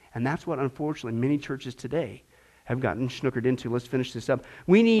detriment. And that's what, unfortunately, many churches today have gotten snookered into. Let's finish this up.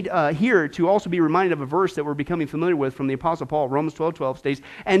 We need here to also be reminded of a verse that we're becoming familiar with from the Apostle Paul. Romans 12:12 states,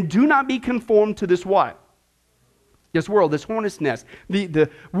 and do not be conformed to this what? This world, this hornet's nest, the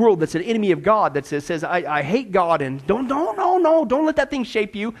world that's an enemy of God, that says I hate God, and don't let that thing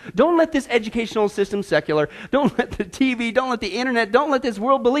shape you. Don't let this educational system, secular, don't let the TV, don't let the internet, don't let this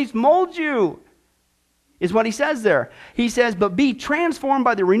world beliefs mold you, is what he says there. He says, but be transformed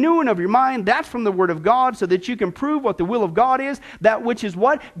by the renewing of your mind. That's from the Word of God, so that you can prove what the will of God is, that which is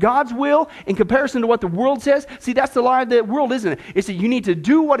what? God's will in comparison to what the world says. See, that's the lie of the world, isn't it? It's that you need to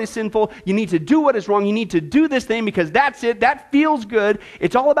do what is sinful, you need to do what is wrong, you need to do this thing because that's it, that feels good,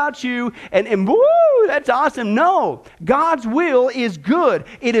 it's all about you, and woo, that's awesome. No, God's will is good.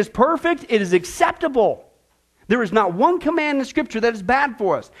 It is perfect, it is acceptable. There is not one command in Scripture that is bad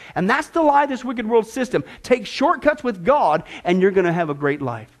for us. And that's the lie of this wicked world system. Take shortcuts with God and you're going to have a great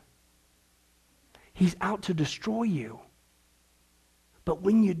life. He's out to destroy you. But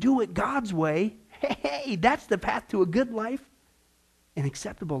when you do it God's way, hey, that's the path to a good life, an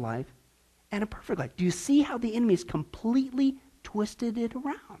acceptable life, and a perfect life. Do you see how the enemy has completely twisted it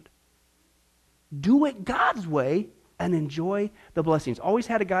around? Do it God's way and enjoy the blessings. Always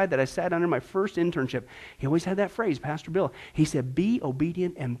had a guy that I sat under my first internship. He always had that phrase, Pastor Bill. He said, be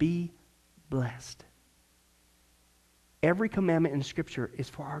obedient and be blessed. Every commandment in Scripture is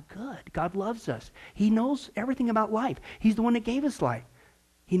for our good. God loves us. He knows everything about life. He's the one that gave us life.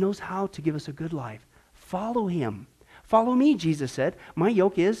 He knows how to give us a good life. Follow Him. Follow me, Jesus said. My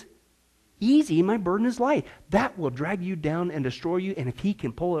yoke is easy, my burden is light. That will drag you down and destroy you, and if He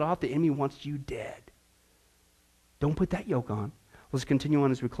can pull it off, the enemy wants you dead. Don't put that yoke on. Let's continue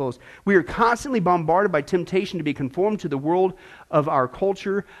on as we close. We are constantly bombarded by temptation to be conformed to the world of our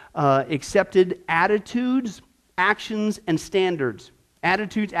culture, accepted attitudes, actions, and standards.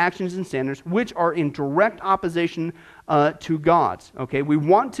 Attitudes, actions, and standards, which are in direct opposition to God's. Okay, we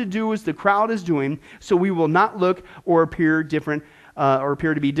want to do as the crowd is doing, so we will not look or appear different, or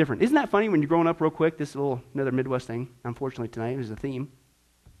appear to be different. Isn't that funny when you're growing up real quick? This little another Midwest thing. Unfortunately, tonight is a theme.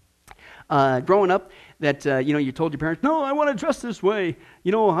 Growing up, that you told your parents, no, I want to dress this way.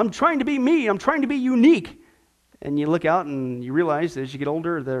 I'm trying to be me. I'm trying to be unique. And you look out and you realize as you get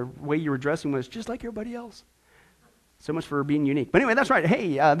older, the way you were dressing was just like everybody else. So much for being unique. But anyway, that's right.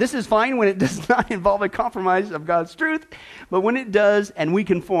 Hey, this is fine when it does not involve a compromise of God's truth. But when it does and we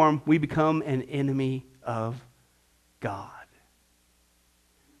conform, we become an enemy of God.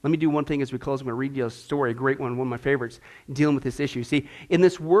 Let me do one thing as we close. I'm going to read you a story, a great one of my favorites, dealing with this issue. See, in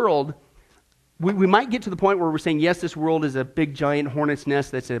this world, we might get to the point where we're saying, yes, this world is a big, giant hornet's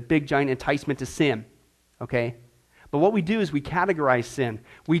nest that's a big, giant enticement to sin, okay? But what we do is we categorize sin.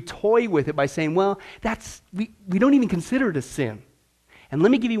 We toy with it by saying, well, we don't even consider it a sin. And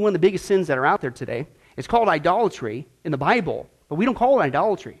let me give you one of the biggest sins that are out there today. It's called idolatry in the Bible, but we don't call it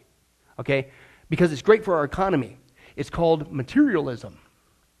idolatry, okay? Because it's great for our economy. It's called materialism,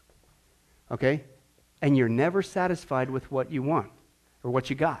 okay? And you're never satisfied with what you want or what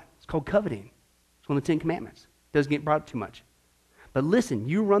you got. It's called coveting. It's one of the 10 Commandments. Doesn't get brought up too much. But listen,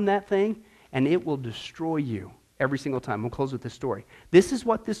 you run that thing, and it will destroy you every single time. We'll close with this story. This is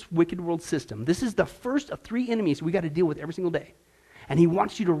what this wicked world system, this is the first of 3 enemies we got to deal with every single day. And he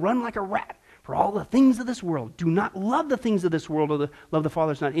wants you to run like a rat for all the things of this world. Do not love the things of this world, or love the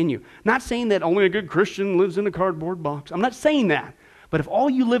Father that's not in you. Not saying that only a good Christian lives in a cardboard box. I'm not saying that. But if all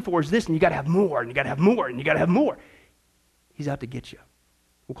you live for is this, and you got to have more, and you got to have more, and you got to have more, he's out to get you.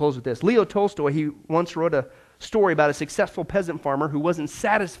 We'll close with this. Leo Tolstoy, he once wrote a story about a successful peasant farmer who wasn't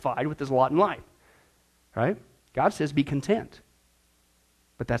satisfied with his lot in life. Right? God says, be content.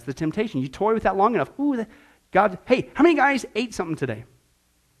 But that's the temptation. You toy with that long enough. God, hey, how many guys ate something today?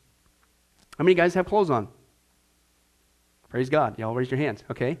 How many guys have clothes on? Praise God. Y'all raise your hands,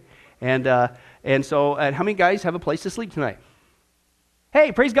 okay? And so how many guys have a place to sleep tonight?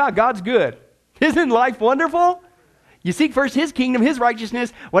 Hey, praise God, God's good. Isn't life wonderful? You seek first His kingdom, His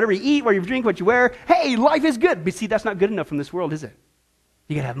righteousness, whatever you eat, what you drink, what you wear. Hey, life is good. But see, that's not good enough from this world, is it?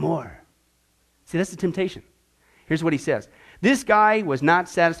 You got to have more. See, that's the temptation. Here's what he says. This guy was not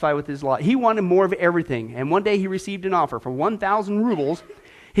satisfied with his lot. He wanted more of everything. And one day he received an offer for 1,000 rubles.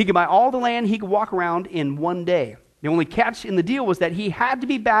 He could buy all the land he could walk around in one day. The only catch in the deal was that he had to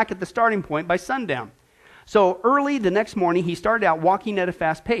be back at the starting point by sundown. So early the next morning, he started out walking at a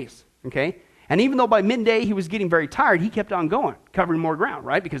fast pace, okay? And even though by midday he was getting very tired, he kept on going, covering more ground,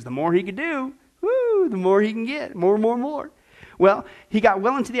 right? Because the more he could do, the more he can get, more. Well, he got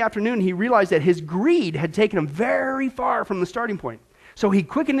well into the afternoon, and he realized that his greed had taken him very far from the starting point. So he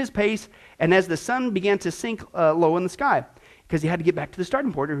quickened his pace, and as the sun began to sink low in the sky, because he had to get back to the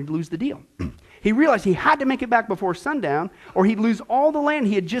starting point or he'd lose the deal. He realized he had to make it back before sundown or he'd lose all the land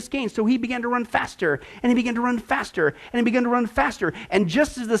he had just gained. So he began to run faster, and he began to run faster, and he began to run faster. And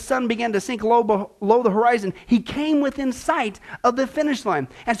just as the sun began to sink low the horizon, he came within sight of the finish line.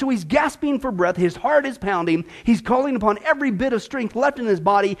 And so he's gasping for breath. His heart is pounding. He's calling upon every bit of strength left in his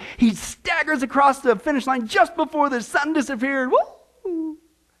body. He staggers across the finish line just before the sun disappeared. Woo!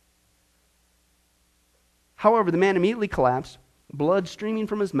 However, the man immediately collapsed, blood streaming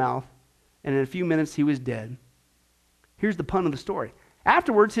from his mouth, and in a few minutes he was dead. Here's the pun of the story.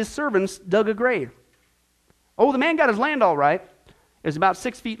 Afterwards, his servants dug a grave. Oh, the man got his land all right. It was about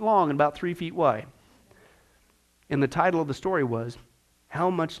 6 feet long and about 3 feet wide. And the title of the story was,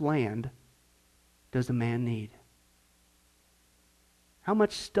 How Much Land Does a Man Need? How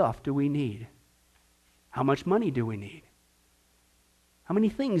much stuff do we need? How much money do we need? How many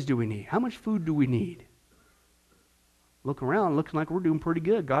things do we need? How much food do we need? Look around, looks like we're doing pretty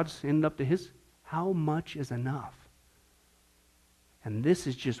good. God's ended up to His. How much is enough? And this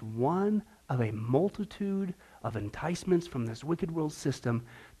is just one of a multitude of enticements from this wicked world system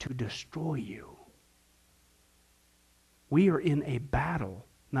to destroy you. We are in a battle,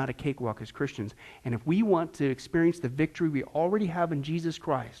 not a cakewalk as Christians. And if we want to experience the victory we already have in Jesus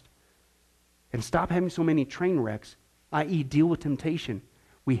Christ and stop having so many train wrecks, i.e. deal with temptation,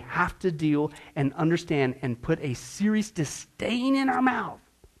 we have to deal and understand and put a serious disdain in our mouth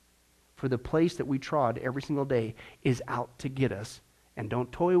for the place that we trod every single day is out to get us. And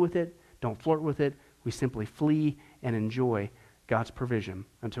don't toy with it. Don't flirt with it. We simply flee and enjoy God's provision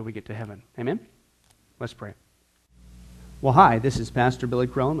until we get to heaven. Amen? Let's pray. Well, hi, this is Pastor Billy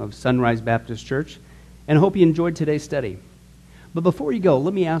Crone of Sunrise Baptist Church, and I hope you enjoyed today's study. But before you go,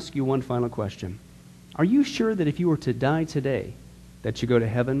 let me ask you one final question. Are you sure that if you were to die today, that you go to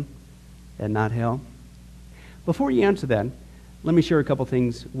heaven and not hell? Before you answer that, let me share a couple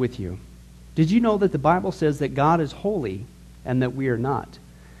things with you. Did you know that the Bible says that God is holy and that we are not?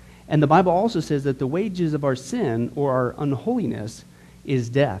 And the Bible also says that the wages of our sin or our unholiness is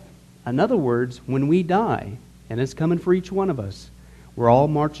death. In other words, when we die, and it's coming for each one of us, we're all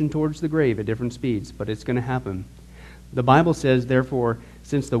marching towards the grave at different speeds, but it's going to happen. The Bible says, therefore,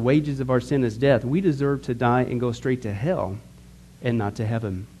 since the wages of our sin is death, we deserve to die and go straight to hell and not to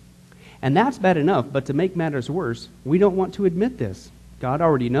heaven. And that's bad enough, but to make matters worse, we don't want to admit this. God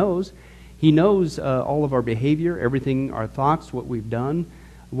already knows. He knows all of our behavior, everything, our thoughts, what we've done,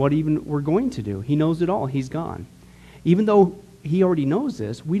 what even we're going to do. He knows it all. He's gone. Even though He already knows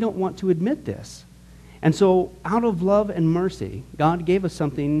this, we don't want to admit this. And so, out of love and mercy, God gave us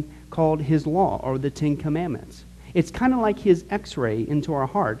something called His law, or the 10 Commandments. It's kind of like His x-ray into our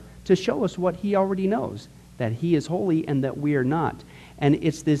heart to show us what He already knows, that He is holy and that we are not. And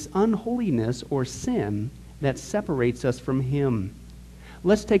it's this unholiness or sin that separates us from Him.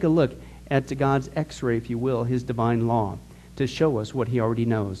 Let's take a look at God's x-ray, if you will, His divine law, to show us what He already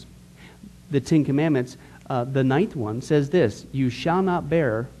knows. The 10 Commandments, the 9th one says this, you shall not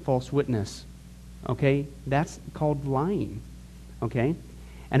bear false witness. Okay? That's called lying. Okay?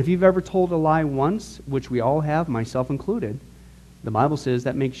 And if you've ever told a lie once, which we all have, myself included, the Bible says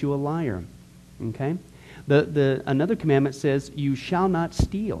that makes you a liar. Okay? Another commandment says, you shall not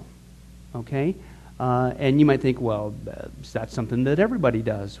steal. Okay? And you might think, well, that's something that everybody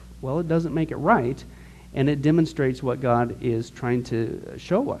does. Well, it doesn't make it right, and it demonstrates what God is trying to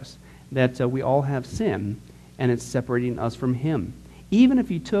show us, that we all have sin, and it's separating us from Him. Even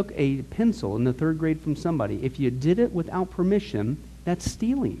if you took a pencil in the 3rd grade from somebody, if you did it without permission, that's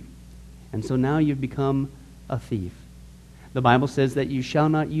stealing. And so now you've become a thief. The Bible says that you shall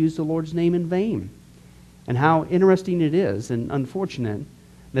not use the Lord's name in vain. And how interesting it is and unfortunate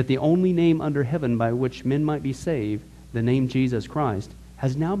that the only name under heaven by which men might be saved, the name Jesus Christ,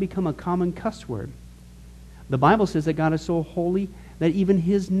 has now become a common cuss word. The Bible says that God is so holy that even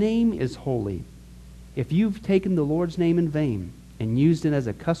his name is holy. If you've taken the Lord's name in vain and used it as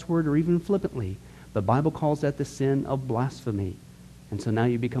a cuss word or even flippantly, the Bible calls that the sin of blasphemy. And so now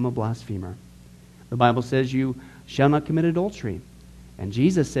you become a blasphemer. The Bible says you shall not commit adultery. And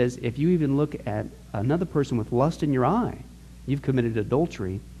Jesus says if you even look at another person with lust in your eye, you've committed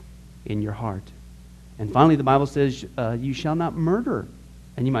adultery in your heart. And finally, the Bible says you shall not murder.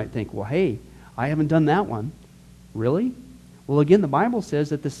 And you might think, well, hey, I haven't done that one. Really? Well, again, the Bible says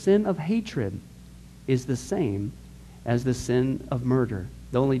that the sin of hatred is the same as the sin of murder.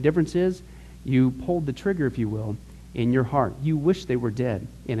 The only difference is you pulled the trigger, if you will, in your heart. You wish they were dead.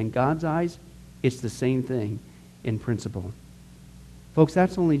 And in God's eyes, it's the same thing in principle. Folks,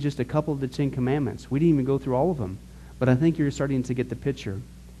 that's only just a couple of the 10 Commandments. We didn't even go through all of them. But I think you're starting to get the picture.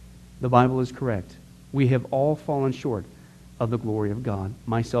 The Bible is correct. We have all fallen short of the glory of God,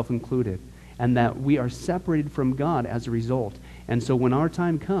 myself included, and that we are separated from God as a result. And so when our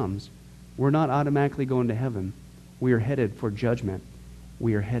time comes, we're not automatically going to heaven. We are headed for judgment.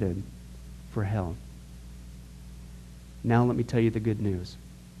 We are headed for hell. Now let me tell you the good news.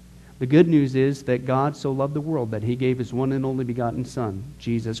 The good news is that God so loved the world that he gave his one and only begotten Son,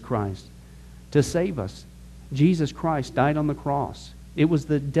 Jesus Christ, to save us. Jesus Christ died on the cross. It was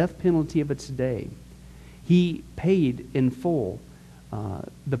the death penalty of its day. He paid in full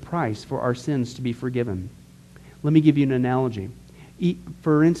the price for our sins to be forgiven. Let me give you an analogy.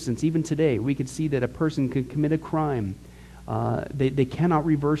 For instance, even today, we could see that a person could commit a crime. They cannot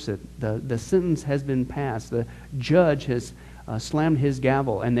reverse it. The sentence has been passed. The judge has slammed his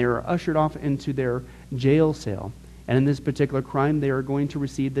gavel, and they are ushered off into their jail cell. And in this particular crime, they are going to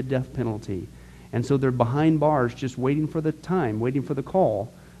receive the death penalty. And so they're behind bars just waiting for the time, waiting for the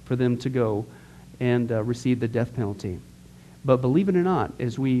call for them to go and receive the death penalty. But believe it or not,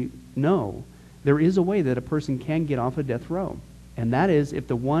 as we know, there is a way that a person can get off a death row. And that is if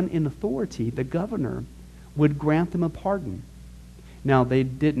the one in authority, the governor, would grant them a pardon. Now, they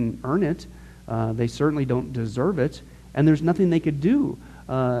didn't earn it. They certainly don't deserve it. And there's nothing they could do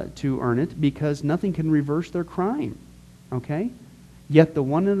to earn it because nothing can reverse their crime. Okay? Yet the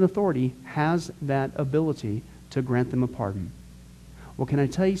one in authority has that ability to grant them a pardon. Well, can I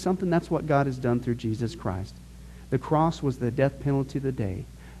tell you something? That's what God has done through Jesus Christ. The cross was the death penalty of the day.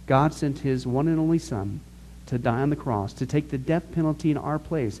 God sent his one and only Son to die on the cross, to take the death penalty in our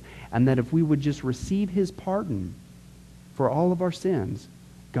place, and that if we would just receive his pardon for all of our sins,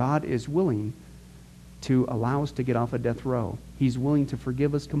 God is willing to allow us to get off a death row. He's willing to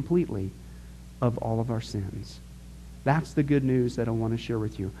forgive us completely of all of our sins. That's the good news that I want to share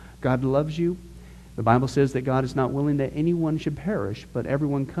with you. God loves you. The Bible says that God is not willing that anyone should perish, but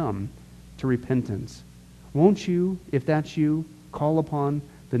everyone come to repentance. Won't you, if that's you, call upon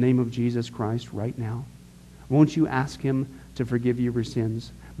the name of Jesus Christ right now? Won't you ask him to forgive you your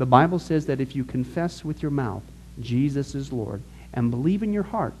sins? The Bible says that if you confess with your mouth Jesus is Lord and believe in your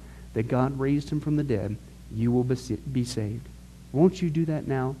heart that God raised him from the dead, you will be saved. Won't you do that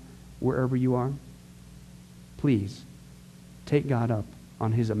now, wherever you are? Please, take God up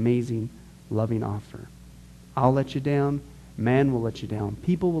on his amazing, loving offer. I'll let you down. Man will let you down.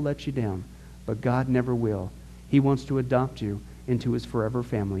 People will let you down. But God never will. He wants to adopt you into his forever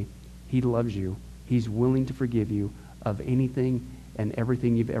family. He loves you. He's willing to forgive you of anything and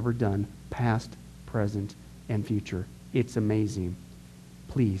everything you've ever done, past, present, and future. It's amazing.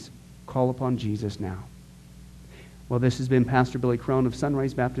 Please, call upon Jesus now. Well, this has been Pastor Billy Crone of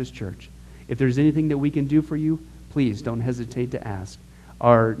Sunrise Baptist Church. If there's anything that we can do for you, please don't hesitate to ask.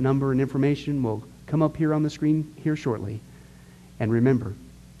 Our number and information will come up here on the screen here shortly. And remember,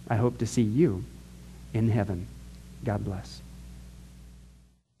 I hope to see you in heaven. God bless.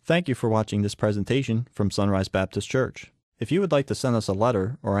 Thank you for watching this presentation from Sunrise Baptist Church. If you would like to send us a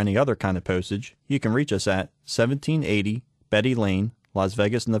letter or any other kind of postage, you can reach us at 1780 Betty Lane, Las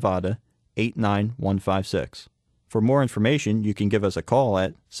Vegas, Nevada, 89156. For more information, you can give us a call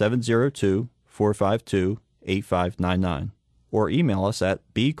at 702-452-8599 or email us at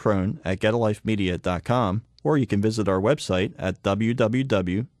bcrone@getalifemedia.com, or you can visit our website at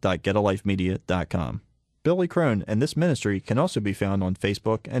www.getalifemedia.com. Billy Crone and this ministry can also be found on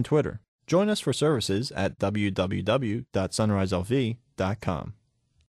Facebook and Twitter. Join us for services at www.sunriselv.com.